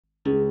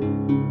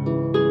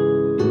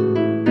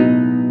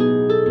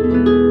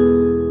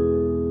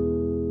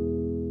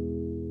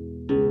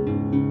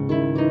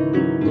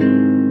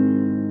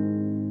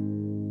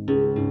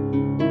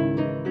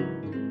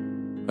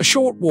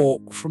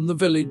walk from the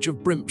village of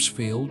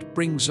Brimpsfield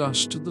brings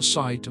us to the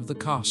site of the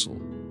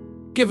castle,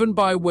 given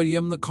by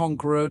William the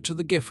Conqueror to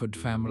the Gifford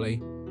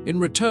family in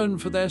return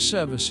for their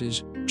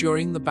services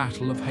during the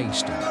Battle of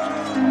Hastings.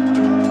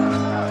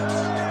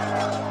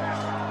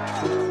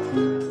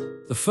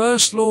 The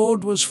First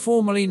Lord was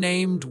formerly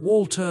named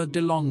Walter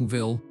de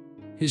Longueville.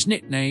 His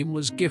nickname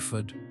was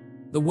Gifford,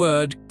 the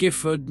word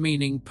Gifford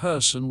meaning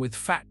person with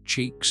fat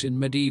cheeks in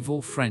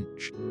medieval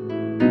French.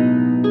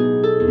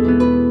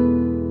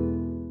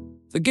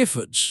 The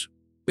Giffords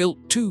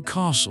built two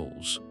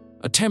castles,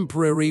 a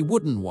temporary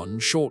wooden one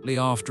shortly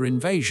after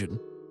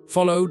invasion,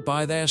 followed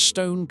by their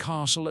stone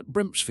castle at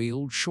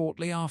Brimpsfield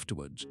shortly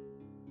afterwards.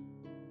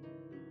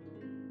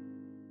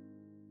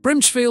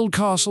 Brimpsfield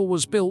Castle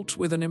was built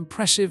with an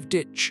impressive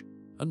ditch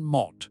and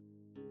moat.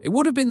 It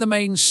would have been the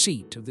main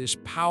seat of this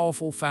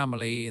powerful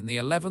family in the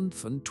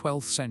 11th and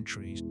 12th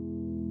centuries.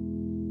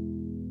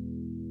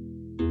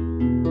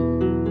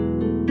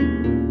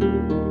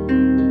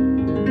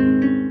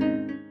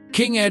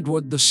 King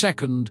Edward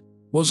II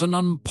was an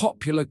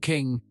unpopular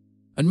king,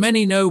 and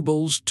many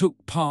nobles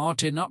took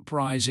part in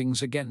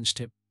uprisings against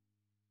him.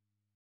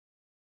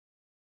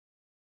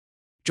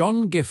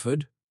 John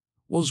Gifford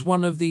was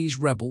one of these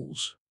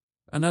rebels,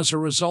 and as a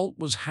result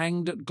was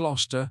hanged at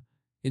Gloucester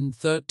in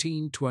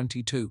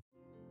 1322.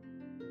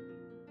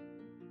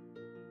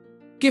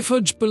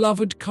 Gifford's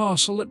beloved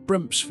castle at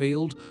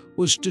Brimpsfield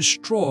was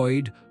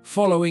destroyed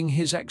following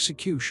his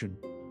execution,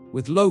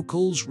 with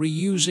locals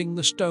reusing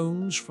the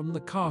stones from the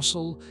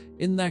castle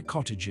in their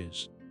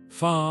cottages,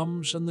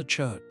 farms, and the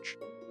church.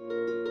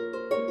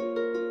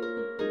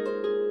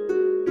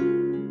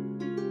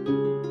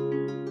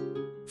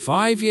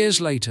 Five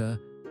years later,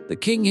 the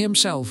king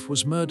himself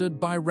was murdered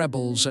by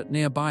rebels at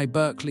nearby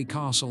Berkeley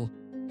Castle.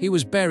 He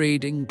was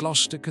buried in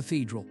Gloucester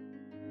Cathedral.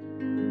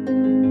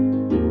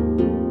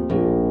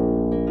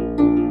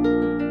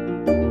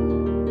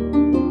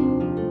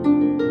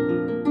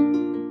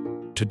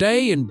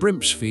 Today in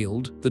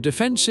Brimpsfield, the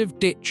defensive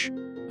ditch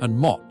and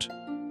moat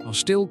are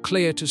still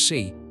clear to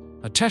see,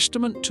 a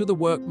testament to the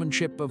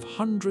workmanship of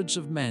hundreds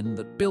of men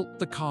that built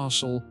the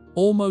castle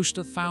almost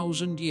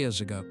 1,000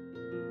 years ago.